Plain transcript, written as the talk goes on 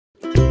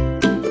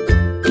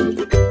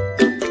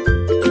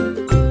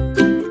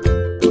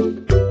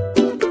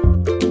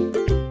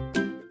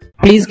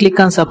Please click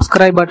on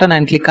subscribe button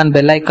and click on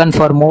bell icon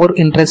for more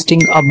interesting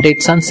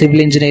updates on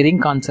civil engineering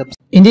concepts.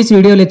 In this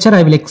video lecture,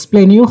 I will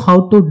explain you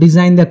how to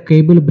design the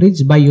cable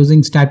bridge by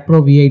using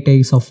StatPro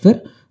V8i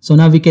software. So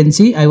now we can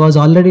see I was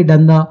already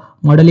done the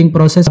modeling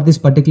process of this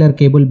particular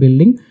cable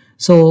building.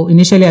 So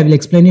initially I will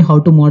explain you how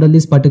to model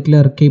this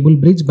particular cable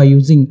bridge by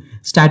using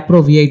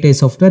StatPro V8i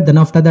software. Then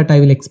after that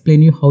I will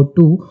explain you how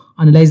to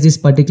analyze this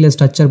particular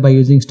structure by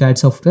using STAAD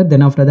software.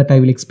 Then after that I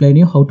will explain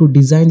you how to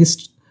design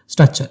this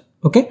structure.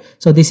 Okay,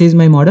 so this is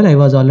my model. I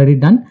was already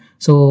done.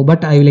 So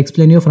but I will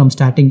explain you from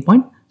starting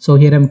point. So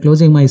here I am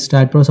closing my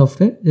StatPro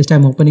software. Just I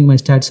am opening my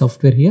STAAD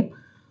software here.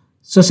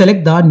 So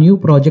select the new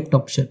project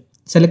option.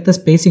 Select the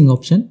spacing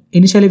option.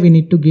 Initially we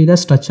need to give the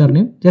structure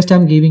name. Just I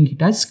am giving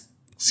it as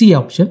C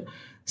option.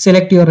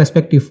 Select your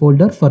respective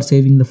folder for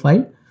saving the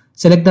file.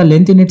 Select the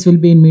length units will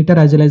be in meter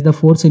as well as the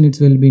force units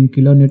will be in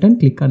kilonewton.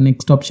 Click on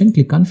next option.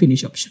 Click on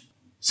finish option.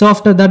 So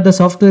after that the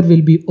software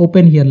will be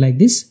open here like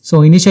this.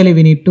 So initially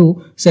we need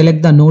to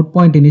select the node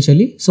point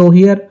initially. So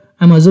here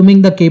I'm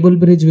assuming the cable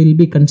bridge will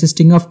be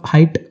consisting of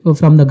height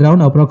from the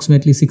ground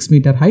approximately 6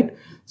 meter height.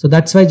 So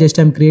that's why just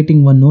I'm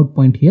creating one node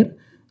point here.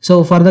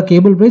 So for the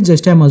cable bridge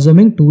just I'm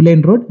assuming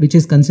 2-lane road which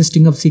is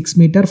consisting of 6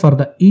 meter for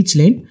the each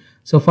lane.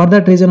 So for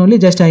that reason only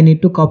just I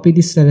need to copy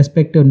this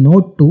respective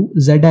node to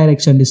Z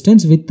direction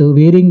distance with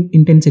varying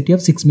intensity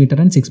of 6 meter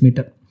and 6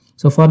 meter.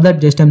 So for that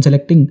just I'm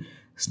selecting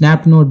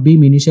snap node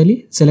beam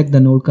initially, select the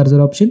node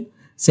cursor option,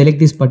 select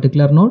this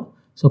particular node.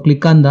 So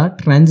click on the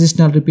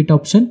transitional repeat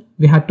option.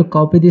 We have to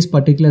copy this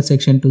particular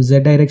section to Z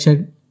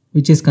direction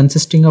which is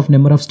consisting of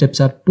number of steps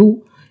are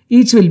 2.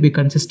 Each will be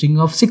consisting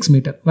of 6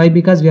 meter. Why?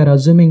 Because we are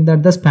assuming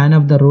that the span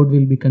of the road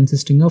will be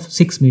consisting of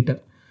 6 meter.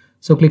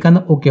 So click on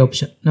the OK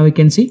option. Now we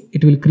can see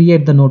it will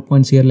create the node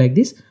points here like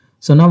this.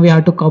 So now we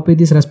have to copy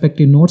these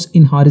respective nodes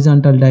in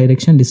horizontal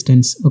direction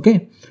distance.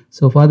 Okay.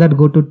 So for that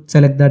go to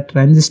select the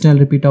transitional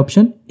repeat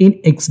option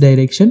in X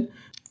direction.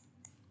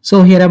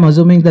 So here I'm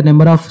assuming the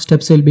number of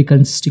steps will be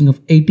consisting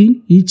of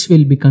 18. Each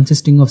will be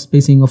consisting of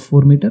spacing of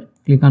 4 meter.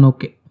 Click on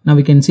OK. Now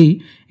we can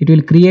see it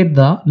will create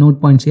the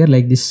node points here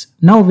like this.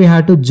 Now we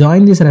have to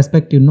join these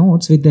respective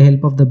nodes with the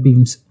help of the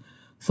beams.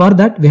 For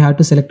that we have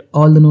to select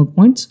all the node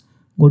points.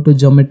 Go to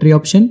geometry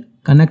option,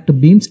 connect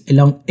beams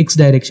along X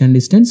direction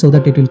distance so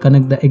that it will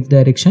connect the X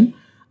direction.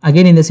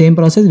 Again in the same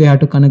process we have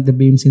to connect the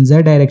beams in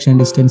Z direction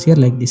distance here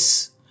like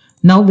this.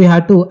 Now we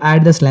have to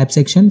add the slab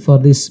section for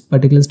this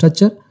particular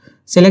structure.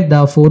 Select the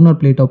 4-node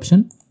plate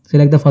option.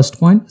 Select the first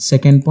point,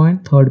 second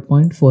point, third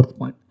point, fourth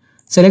point.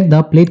 Select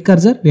the plate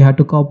cursor. We have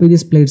to copy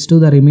these plates to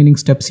the remaining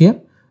steps here.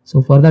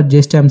 So for that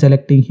just I am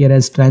selecting here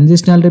as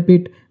transitional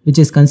repeat which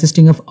is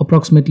consisting of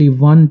approximately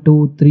 1,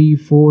 2, 3,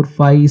 4,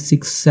 5,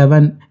 6,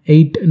 7,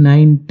 8,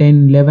 9,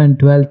 10, 11,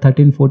 12,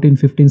 13, 14,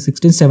 15,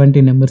 16,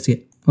 17 numbers here.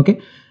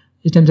 Okay.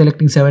 Just I am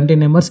selecting 17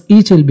 numbers.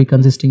 Each will be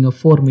consisting of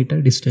 4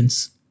 meter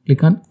distance.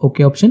 Click on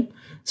OK option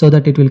so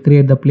that it will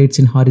create the plates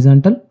in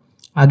horizontal.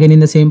 Again in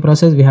the same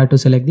process we have to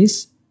select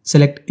this.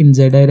 Select in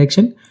Z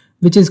direction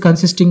which is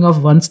consisting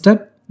of one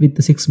step with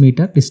the 6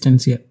 meter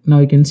distance here. Now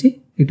you can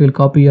see it will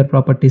copy your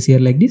properties here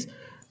like this.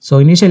 So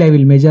initially I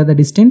will measure the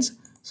distance.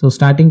 So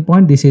starting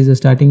point, this is the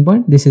starting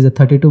point. This is a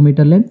 32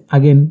 meter length.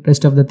 Again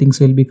rest of the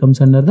things will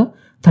becomes under the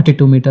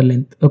 32 meter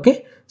length.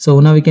 Okay. So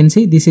now we can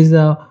see this is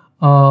the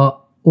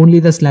only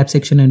the slab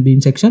section and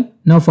beam section.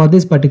 Now for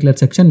this particular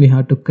section we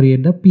have to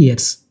create the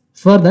piers.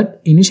 For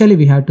that initially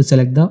we have to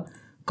select the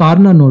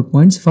corner node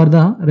points for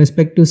the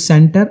respective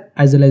center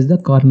as well as the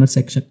corner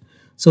section.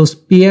 So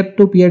pier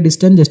to pier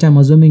distance just I am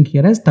assuming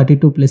here as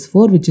 32 plus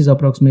 4 which is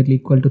approximately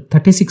equal to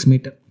 36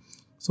 meter.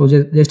 So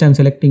just I am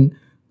selecting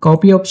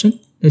copy option.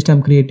 Just I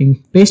am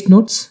creating paste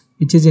nodes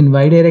which is in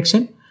Y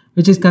direction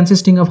which is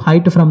consisting of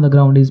height from the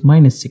ground is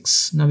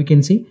 -6. Now we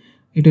can see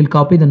it will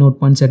copy the node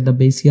points at the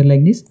base here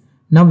like this.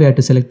 Now we have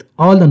to select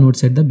all the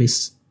nodes at the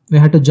base. We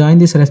have to join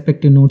these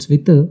respective nodes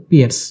with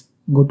piers.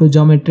 Go to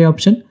geometry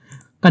option,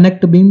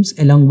 connect beams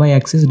along Y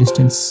axis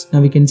distance.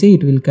 Now we can see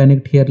it will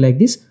connect here like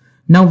this.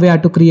 Now we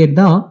have to create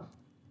the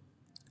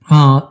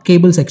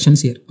cable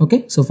sections here.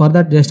 Okay. So for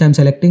that just I am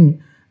selecting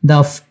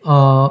the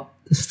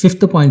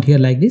fifth point here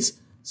like this.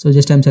 So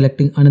just I am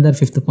selecting another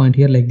fifth point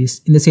here like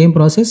this. In the same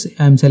process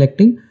I am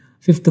selecting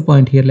fifth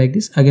point here like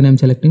this. Again I am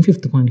selecting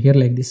fifth point here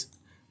like this.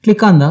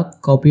 Click on the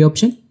copy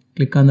option.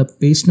 Click on the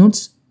paste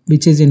nodes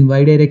which is in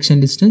Y direction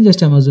distance.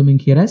 Just I am assuming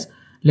here as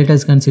let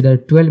us consider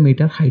 12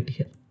 meter height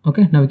here.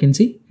 Okay. Now we can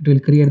see it will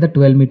create the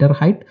 12 meter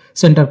height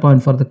center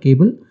point for the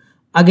cable.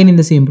 Again in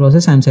the same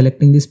process I am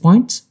selecting these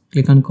points.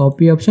 Click on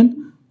copy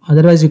option.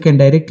 Otherwise you can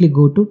directly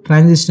go to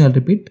transitional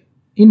repeat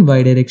in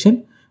Y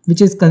direction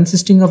which is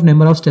consisting of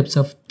number of steps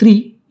of 3.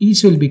 Each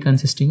will be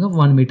consisting of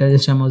 1 meter.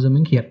 Just I am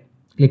assuming here.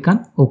 Click on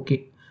OK.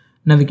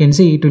 Now we can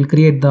see it will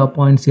create the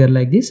points here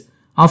like this.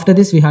 After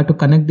this we have to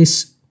connect these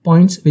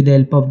points with the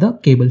help of the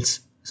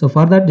cables. So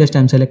for that just I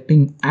am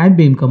selecting add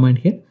beam command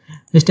here.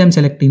 Just I am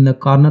selecting the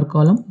corner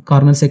column,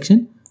 corner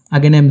section.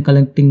 Again I am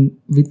connecting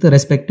with the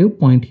respective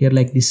point here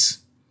like this.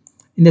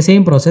 In the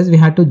same process we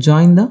have to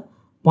join the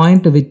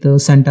point with the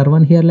center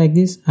one here like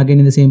this. Again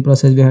in the same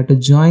process we have to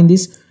join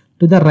this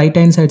to the right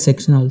hand side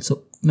section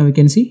also. Now we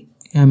can see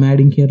I am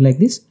adding here like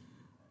this.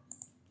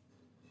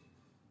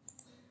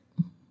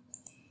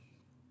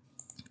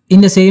 In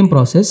the same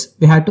process,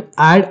 we had to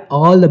add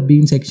all the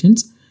beam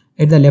sections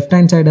at the left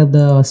hand side of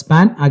the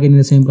span. Again in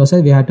the same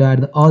process, we had to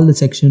add all the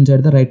sections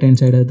at the right hand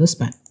side of the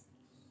span.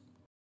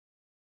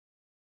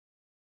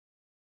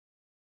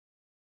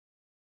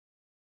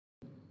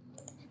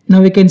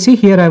 Now we can see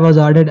here I was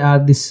ordered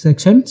add these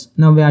sections.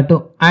 Now we have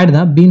to add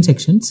the beam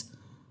sections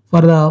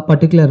for the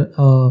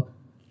particular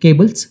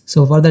cables.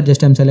 So for that,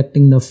 just I am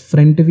selecting the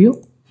front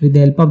view. With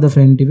the help of the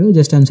front view,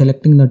 just I am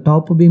selecting the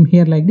top beam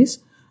here like this.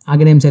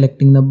 Again I am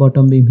selecting the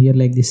bottom beam here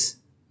like this.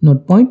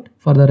 Node point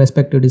for the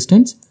respective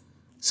distance.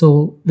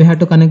 So we have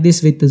to connect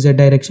this with Z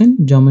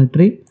direction,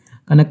 geometry,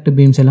 connect the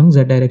beams along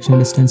Z direction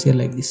distance here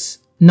like this.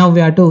 Now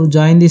we have to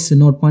join these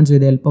node points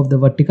with the help of the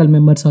vertical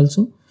members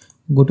also.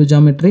 Go to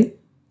geometry,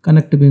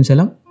 connect the beams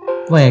along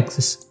Y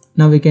axis.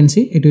 Now we can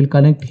see it will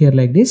connect here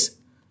like this.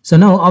 So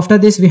now after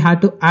this we have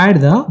to add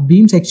the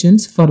beam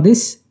sections for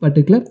this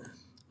particular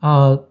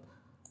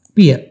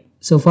pier.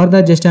 So for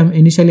that, just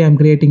initially I am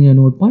creating a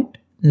node point.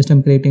 Just I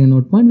am creating a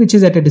node point which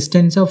is at a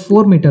distance of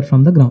 4 meters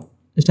from the ground.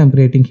 Just I am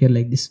creating here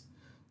like this.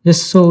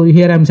 Just so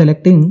here I am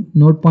selecting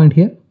node point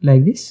here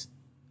like this.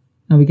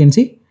 Now we can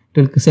see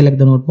it will select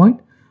the node point.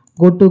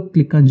 Go to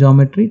click on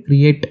geometry,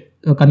 create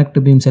connect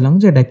the beams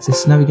along Z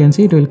axis. Now we can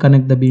see it will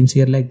connect the beams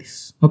here like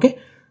this. Okay.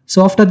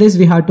 So after this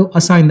we have to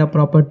assign the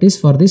properties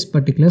for this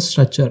particular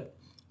structure.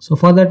 So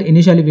for that,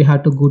 initially we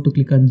have to go to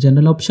click on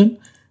general option,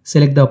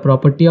 select the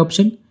property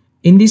option.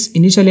 In this,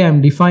 initially I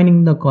am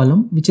defining the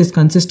column which is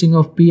consisting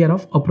of pier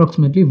of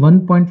approximately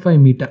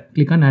 1.5 meter.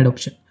 Click on add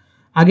option.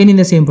 Again in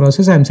the same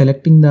process I am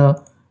selecting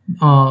the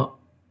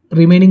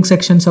remaining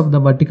sections of the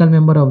vertical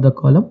member of the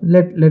column.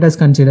 Let us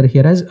consider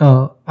here as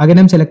again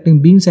I am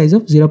selecting beam size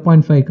of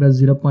 0.5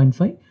 cross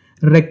 0.5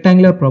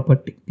 rectangular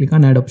property. Click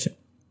on add option.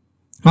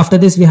 After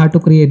this we have to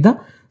create the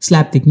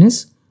slab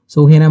thickness.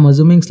 So here I am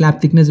assuming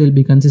slab thickness will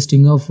be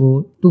consisting of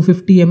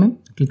 250 mm.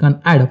 Click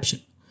on add option.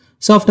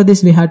 So after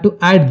this we have to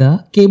add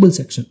the cable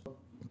section.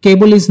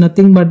 Cable is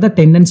nothing but the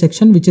tendon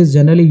section which is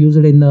generally used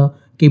in the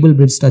cable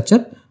bridge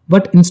structure.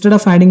 But instead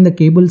of adding the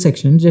cable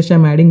section, just I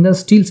am adding the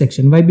steel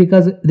section. Why?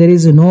 Because there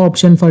is no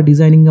option for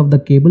designing of the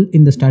cable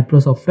in the STAAD Pro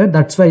software.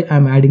 That's why I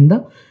am adding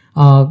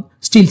the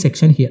steel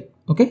section here.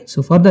 Okay.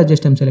 So for that,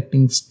 just I am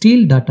selecting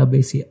steel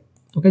database here.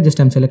 Okay. Just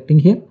I am selecting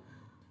here.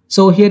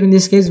 So here in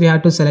this case, we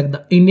have to select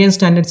the Indian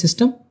standard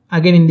system.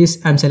 Again in this,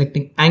 I am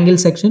selecting angle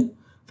section.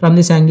 From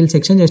this angle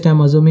section, just I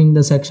am assuming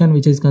the section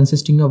which is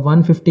consisting of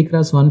 150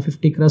 cross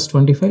 150 cross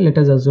 25. Let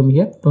us assume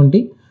here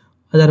 20.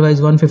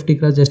 Otherwise 150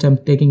 cross, just I am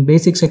taking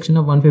basic section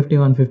of 150,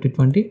 150,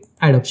 20.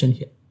 Add option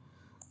here.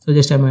 So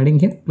just I am adding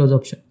here, close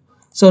option.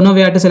 So now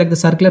we have to select the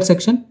circular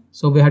section.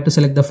 So we have to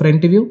select the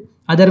front view.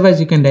 Otherwise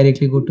you can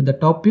directly go to the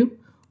top view.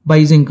 By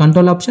using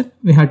control option,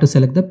 we have to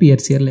select the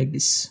piers here like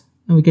this.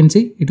 Now we can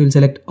see it will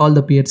select all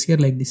the piers here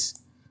like this.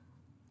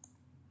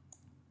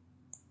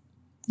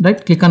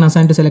 Right, click on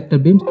assign to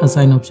selected beams,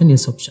 assign option,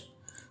 yes option.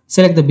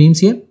 Select the beams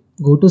here,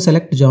 go to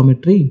select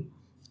geometry,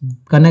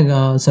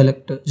 connect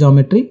select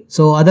geometry.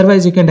 So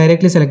otherwise you can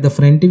directly select the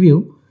front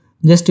view.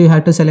 Just you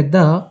have to select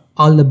the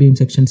all the beam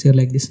sections here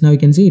like this. Now you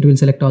can see it will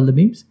select all the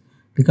beams.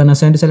 Click on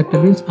assign to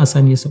selected beams,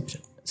 assign yes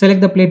option. Select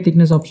the plate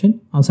thickness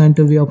option, assign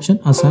to view option,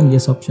 assign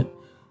yes option.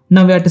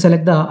 Now we have to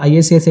select the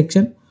ISA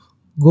section,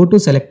 go to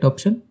select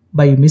option.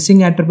 By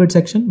missing attribute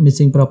section,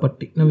 missing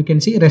property. Now we can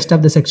see rest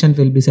of the section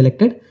will be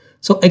selected.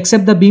 So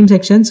except the beam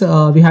sections,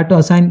 we have to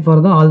assign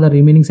for all the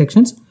remaining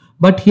sections.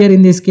 But here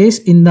in this case,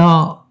 in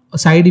the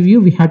side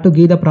view, we have to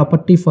give the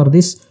property for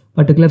this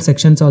particular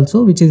sections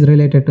also, which is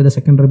related to the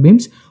secondary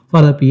beams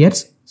for the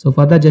piers. So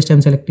for that, just I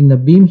am selecting the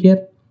beam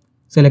here,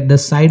 select the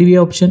side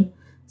view option,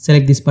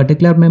 select this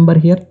particular member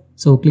here.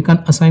 So click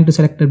on assign to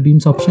selected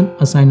beams option,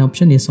 assign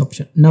option, yes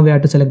option. Now we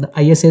have to select the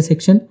ISA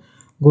section.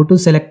 Go to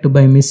select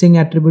by missing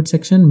attribute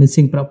section,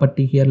 missing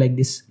property here like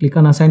this. Click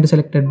on assign to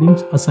selected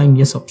beams, assign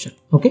yes option.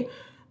 Okay.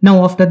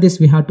 Now after this,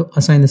 we have to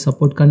assign the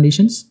support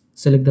conditions.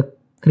 Select the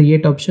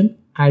create option,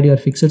 add your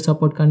fixed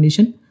support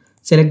condition.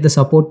 Select the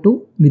support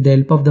to with the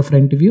help of the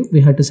front view. We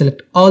have to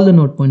select all the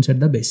node points at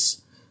the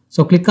base.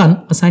 So click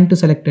on assign to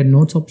selected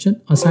nodes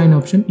option, assign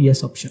option,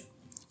 yes option.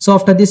 So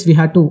after this, we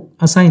have to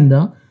assign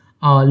the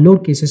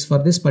load cases for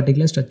this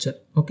particular structure.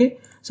 Okay.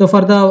 So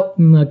for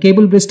the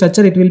cable bridge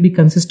structure, it will be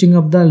consisting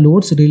of the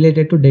loads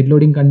related to dead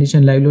loading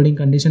condition, live loading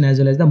condition, as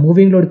well as the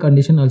moving load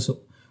condition also.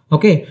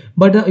 Okay.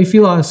 But if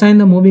you assign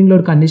the moving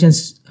load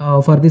conditions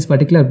for this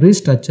particular bridge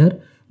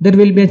structure, there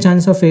will be a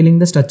chance of failing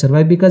the structure.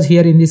 Why? Because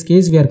here in this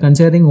case, we are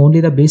considering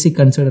only the basic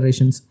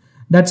considerations.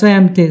 That's why I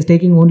am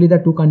taking only the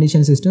two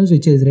condition systems,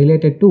 which is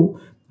related to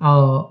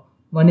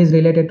one is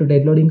related to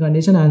dead loading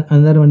condition and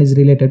another one is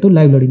related to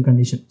live loading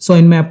condition. So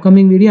in my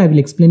upcoming video, I will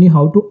explain you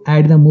how to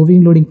add the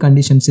moving loading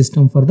condition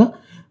system for the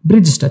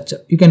bridge structure.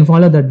 You can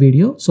follow that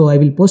video. So I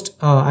will post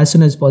as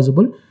soon as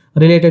possible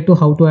related to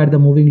how to add the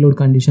moving load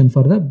condition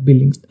for the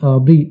building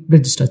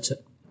bridge structure.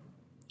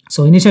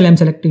 So initially I am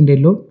selecting dead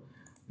load.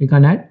 We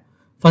can add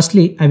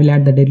Firstly, I will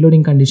add the dead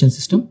loading condition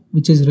system,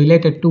 which is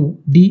related to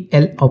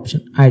DL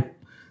option, add.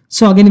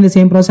 So again in the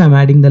same process, I am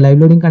adding the live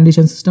loading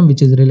condition system,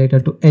 which is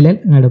related to LL,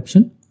 add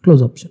option,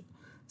 close option.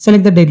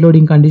 Select the dead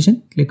loading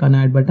condition, click on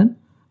add button,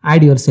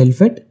 add your self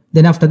weight.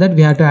 Then after that,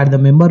 we have to add the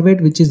member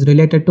weight, which is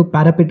related to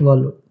parapet wall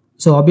load.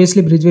 So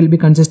obviously bridge will be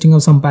consisting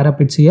of some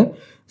parapets here.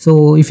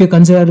 So if you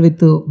consider with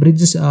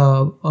bridge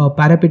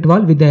parapet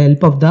wall with the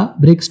help of the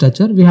brick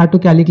structure, we have to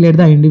calculate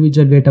the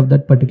individual weight of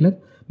that particular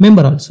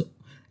member also.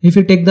 If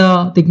you take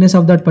the thickness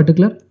of that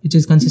particular, which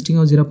is consisting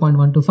of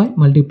 0.125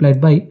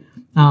 multiplied by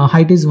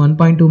height is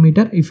 1.2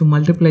 meter. If you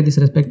multiply this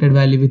respected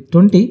value with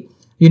 20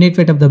 unit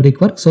weight of the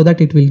brickwork, so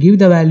that it will give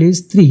the value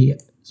is 3 here.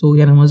 So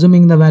here I am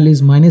assuming the value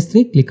is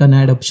 -3, click on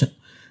add option.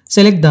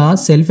 Select the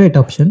self weight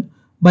option.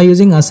 By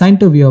using assign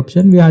to view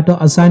option, we have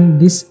to assign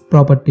this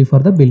property for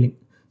the building.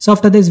 So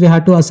after this, we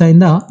have to assign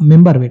the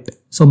member weight.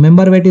 So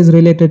member weight is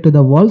related to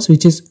the walls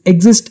which is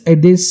exist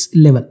at this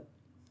level.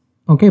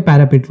 Okay,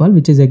 parapet wall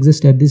which is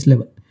exist at this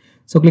level.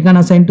 So click on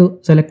assign to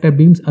selected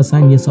beams,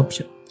 assign yes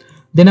option.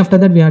 Then after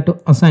that, we have to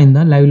assign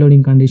the live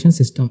loading condition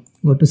system.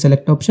 Go to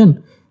select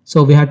option.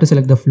 So we have to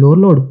select the floor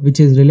load, which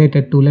is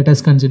related to, let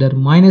us consider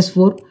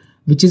 -4,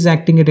 which is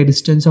acting at a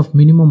distance of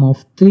minimum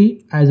of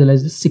 3 as well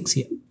as 6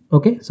 here.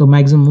 Okay, so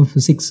maximum of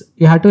 6.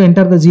 You have to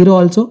enter the 0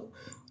 also.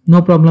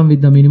 No problem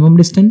with the minimum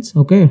distance.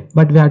 Okay,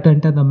 but we have to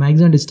enter the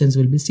maximum distance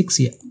will be 6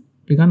 here.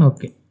 Click on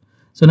OK.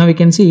 So now we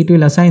can see it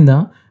will assign the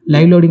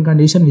live loading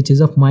condition, which is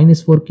of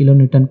 -4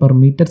 kilonewton per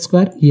meter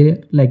square here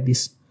like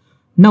this.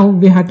 Now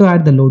we have to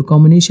add the load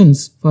combinations.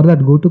 For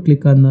that, go to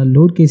click on the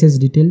load cases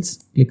details,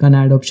 click on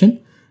add option.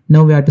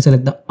 Now we have to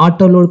select the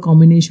auto load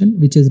combination,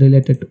 which is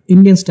related to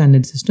Indian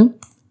standard system.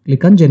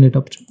 Click on generate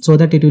option, so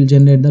that it will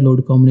generate the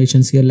load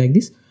combinations here like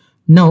this.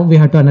 Now we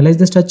have to analyze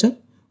the structure.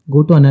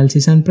 Go to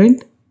analysis and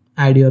print,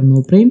 add your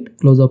no print,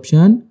 close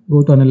option,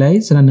 go to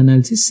analyze, run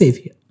analysis, save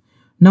here.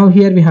 Now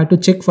here we have to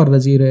check for the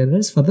 0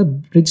 errors for the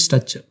bridge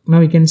structure. Now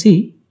we can see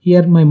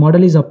here my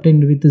model is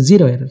obtained with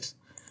 0 errors.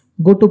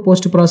 Go to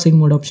post processing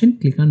mode option,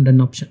 click on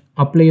done option.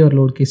 Apply your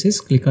load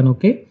cases, click on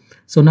OK.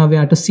 So now we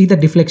have to see the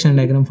deflection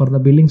diagram for the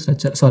building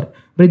structure,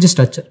 bridge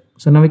structure.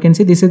 So now we can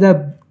see this is the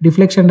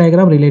deflection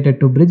diagram related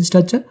to bridge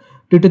structure.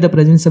 Due to the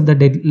presence of the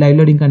live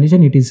loading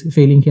condition, it is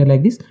failing here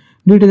like this.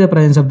 Due to the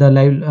presence of the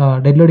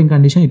dead loading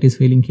condition, it is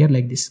failing here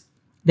like this.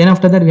 Then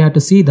after that, we have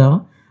to see the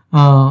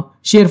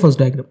shear force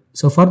diagram.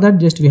 So for that,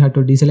 just we have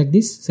to deselect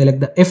this, select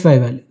the Fy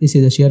value. This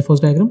is the shear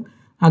force diagram.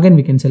 Again,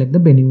 we can select the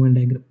bending moment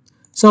diagram.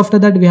 So after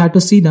that, we have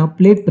to see the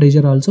plate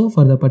pressure also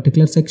for the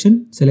particular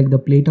section. Select the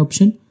plate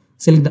option.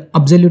 Select the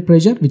absolute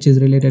pressure, which is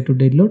related to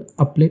dead load.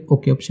 Apply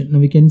OK option. Now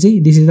we can see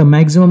this is the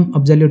maximum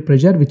absolute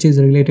pressure, which is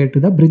related to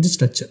the bridge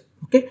structure.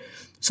 Okay.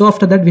 So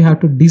after that, we have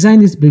to design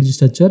this bridge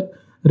structure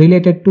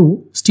related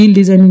to steel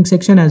designing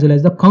section as well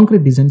as the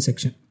concrete design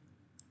section.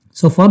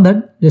 So for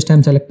that, just I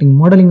am selecting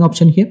modeling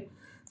option here.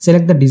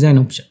 Select the design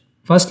option.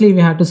 Firstly,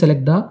 we have to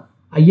select the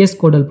IS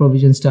codal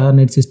provision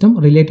staad system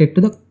related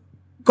to the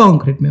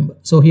concrete member.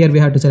 So here we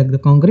have to select the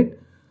concrete.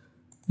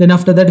 Then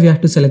after that, we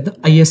have to select the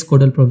IS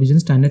codal provision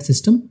standard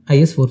system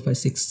IS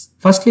 456.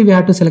 Firstly, we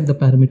have to select the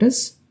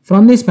parameters.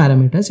 From these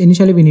parameters,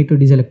 initially we need to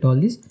deselect all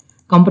these.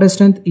 Compress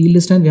strength,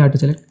 yield strength, we have to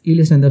select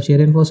yield strength of shear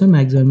reinforcement,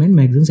 maximum and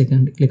maximum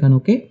second. Click on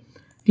OK.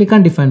 Click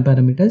on define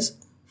parameters.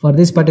 For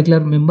this particular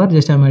member,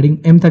 just I am adding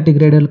M30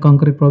 gradal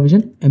concrete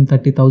provision,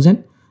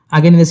 M30,000.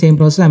 Again in the same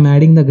process, I am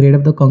adding the grade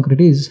of the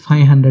concrete is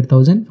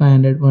 500,000,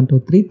 500, 1, 2,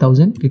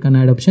 3,000. Click on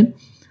add option.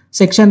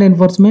 Section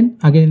reinforcement,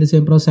 again in the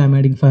same process, I am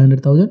adding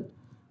 500,000.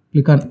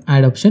 Click on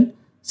add option.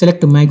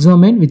 Select the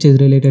maximum end, which is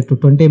related to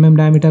 20 mm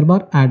diameter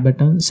bar, add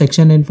button.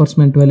 Section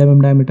reinforcement 12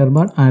 mm diameter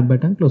bar, add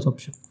button, close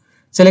option.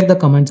 Select the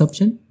commands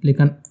option. Click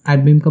on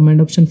add beam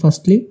command option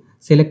firstly.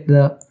 Select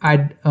the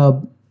add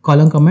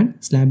column command,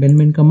 slab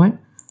element command.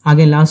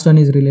 Again, last one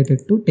is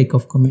related to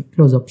takeoff command,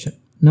 close option.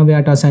 Now we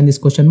have to assign these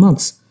question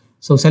marks.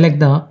 So select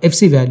the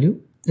FC value.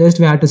 Just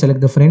we have to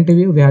select the front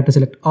view. We have to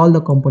select all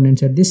the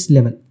components at this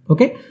level.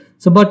 Okay.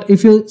 So, but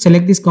if you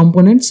select these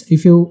components,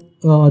 if you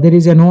there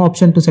is no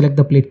option to select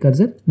the plate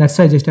cursor. That's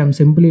why just I am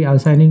simply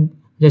assigning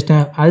just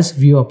as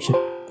view option.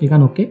 Click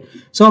on OK.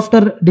 So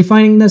after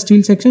defining the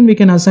steel section, we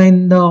can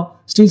assign the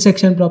steel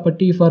section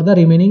property for the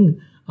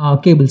remaining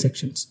cable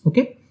sections.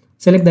 Okay.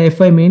 Select the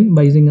Fy main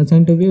by using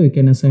assign to view. We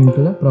can assign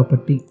to the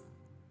property.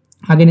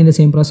 Again in the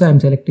same process, I am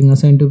selecting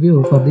assign to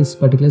view for this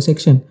particular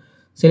section.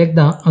 Select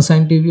the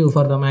assign to view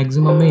for the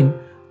maximum main.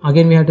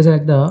 Again we have to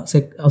select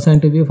the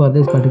assign to view for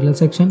this particular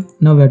section.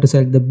 Now we have to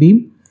select the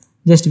beam.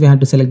 Just we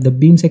have to select the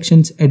beam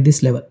sections at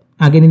this level.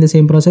 Again in the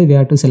same process, we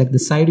have to select the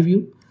side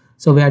view.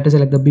 So we have to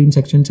select the beam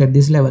sections at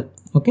this level.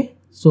 Okay.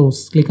 So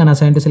click on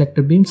assign to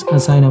selected beams,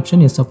 assign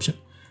option, yes option.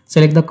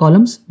 Select the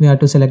columns. We have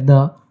to select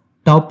the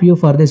top view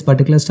for this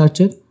particular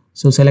structure.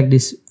 So select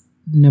this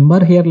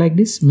member here like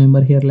this,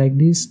 member here like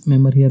this,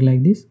 member here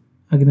like this.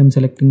 Again I am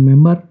selecting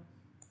member.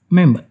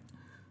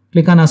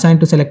 Click on assign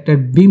to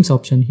selected beams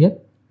option here.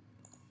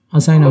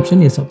 Assign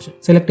option, yes option.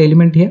 Select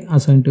element here,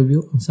 assign to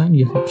view, assign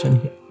yes option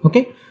here.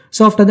 Okay.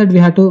 So after that, we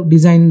have to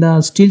design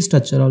the steel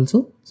structure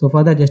also. So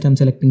for that, just I'm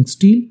selecting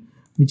steel,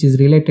 which is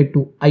related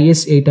to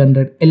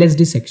IS800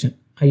 LSD section.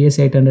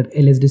 IS800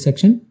 LSD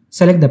section.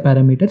 Select the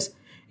parameters.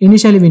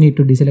 Initially, we need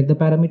to deselect the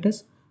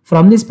parameters.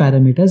 From these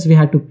parameters, we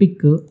have to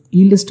pick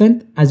yield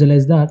strength as well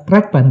as the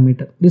track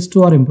parameter. These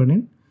two are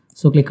important.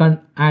 So click on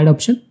add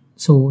option.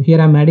 So here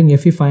I'm adding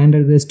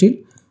Fe500 grade steel.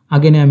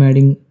 Again, I'm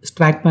adding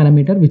track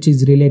parameter, which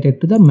is related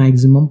to the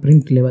maximum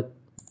print level.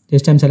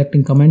 Just I'm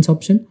selecting commands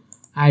option.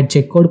 Add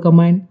check code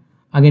command.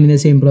 Again, in the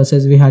same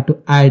process, we have to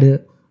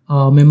add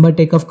member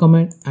takeoff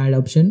command, add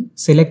option,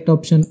 select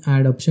option,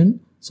 add option.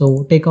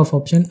 So takeoff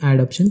option,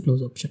 add option,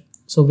 close option.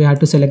 So we have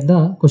to select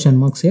the question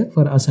marks here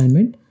for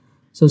assignment.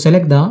 So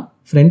select the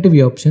front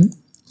view option.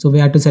 So we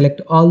have to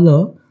select all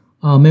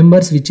the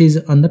members which is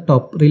on the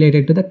top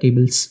related to the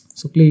cables.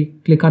 So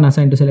click on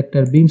assign to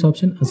selector beams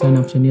option, assign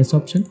option yes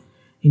option.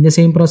 In the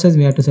same process,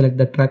 we have to select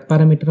the track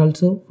parameter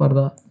also for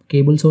the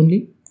cables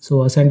only.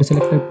 So assign to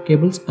selector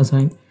cables,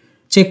 assign.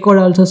 Check code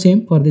also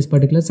same for this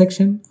particular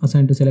section,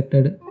 assign to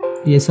selected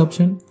yes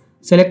option.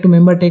 Select to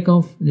member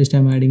takeoff, just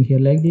I'm adding here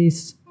like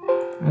this.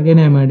 Again,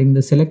 I'm adding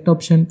the select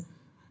option.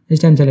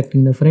 Just I'm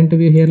selecting the front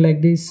view here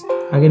like this.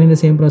 Again, in the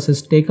same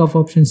process, takeoff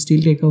option,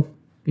 steel takeoff.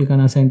 Click on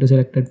assign to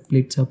selected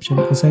plates option,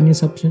 assign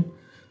yes option.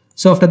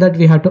 So after that,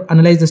 we have to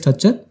analyze the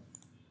structure.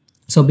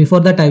 So before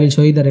that, I will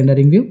show you the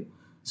rendering view.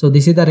 So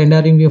this is the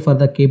rendering view for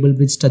the cable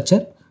bridge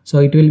structure. So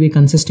it will be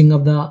consisting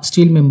of the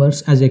steel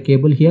members as a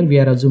cable. Here we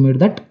are assumed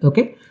that,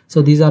 okay.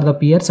 So these are the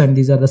piers and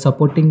these are the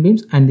supporting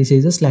beams and this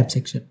is the slab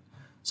section.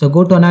 So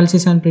go to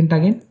analysis and print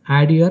again,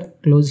 add here,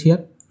 close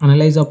here,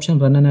 analyze option,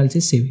 run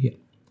analysis, save here.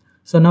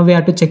 So now we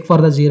have to check for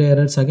the 0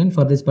 errors again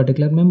for this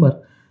particular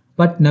member.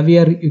 But now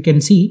here you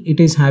can see it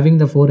is having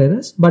the 4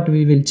 errors, but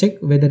we will check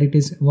whether it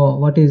is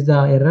what is the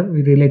error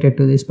related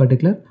to this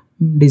particular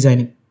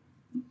designing.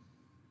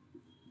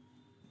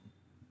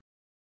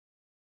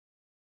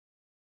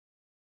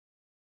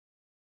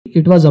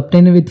 It was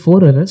obtained with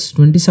 4 errors,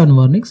 27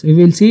 warnings. We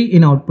will see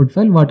in output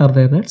file what are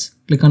the errors.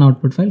 Click on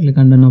output file, click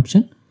on done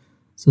option.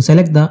 So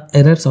select the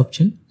errors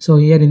option. So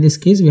here in this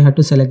case, we have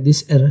to select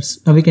these errors.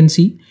 Now we can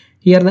see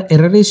here the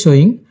error is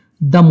showing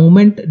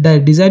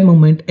the design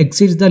moment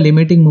exceeds the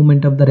limiting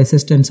moment of the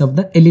resistance of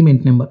the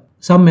element number.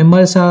 Some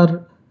members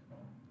are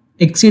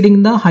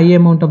exceeding the high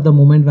amount of the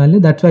moment value.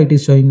 That's why it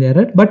is showing the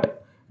error. But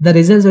the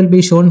results will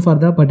be shown for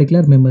the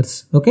particular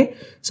members. Okay.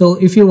 So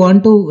if you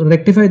want to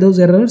rectify those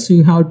errors,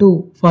 you have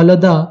to follow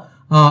the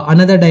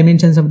another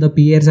dimensions of the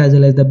piers as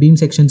well as the beam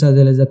sections as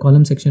well as the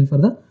column section for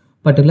the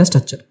particular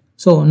structure.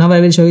 So now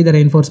I will show you the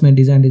reinforcement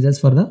design results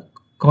for the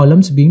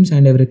columns, beams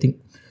and everything.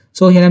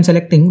 So here I am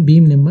selecting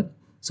beam number.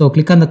 So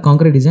click on the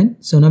concrete design.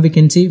 So now we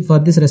can see for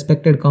this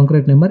respected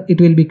concrete number, it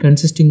will be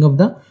consisting of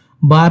the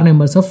bar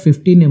numbers of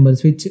 15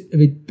 numbers, which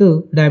with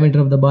the diameter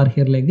of the bar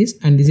here like this,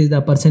 and this is the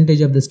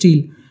percentage of the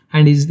steel,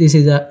 and this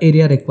is the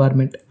area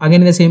requirement.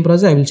 Again in the same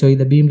process, I will show you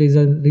the beam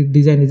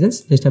design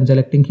results. Just I am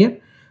selecting here,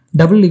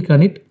 double click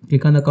on it,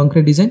 click on the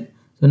concrete design.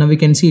 So now we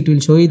can see it will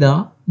show you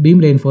the beam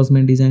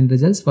reinforcement design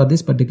results for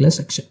this particular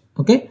section.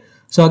 Okay.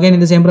 So again in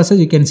the same process,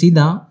 you can see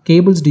the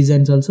cables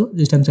designs also.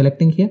 Just I am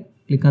selecting here,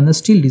 click on the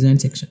steel design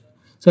section.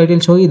 So it will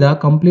show you the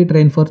complete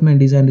reinforcement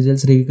design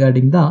results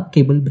regarding the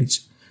cable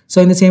bridge.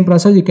 So in the same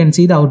process, you can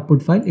see the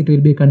output file. It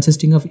will be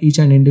consisting of each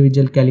and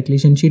individual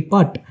calculation sheet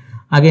part.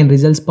 Again,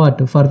 results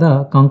part for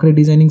the concrete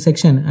designing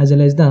section as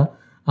well as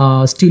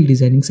the steel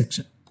designing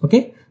section.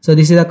 Okay. So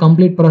this is a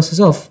complete process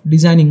of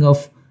designing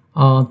of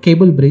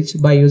cable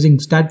bridge by using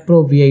STAAD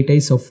Pro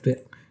V8i software.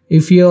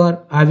 If you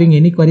are having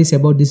any queries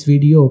about this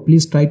video,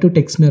 please try to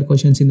text me your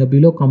questions in the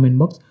below comment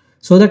box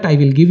so that I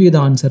will give you the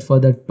answer for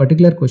that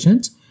particular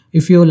questions.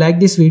 If you like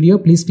this video,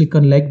 please click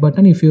on like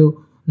button. If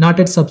you not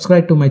yet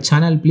subscribed to my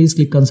channel, please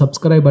click on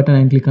subscribe button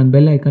and click on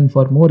bell icon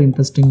for more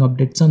interesting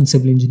updates on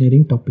civil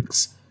engineering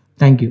topics.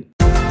 Thank you.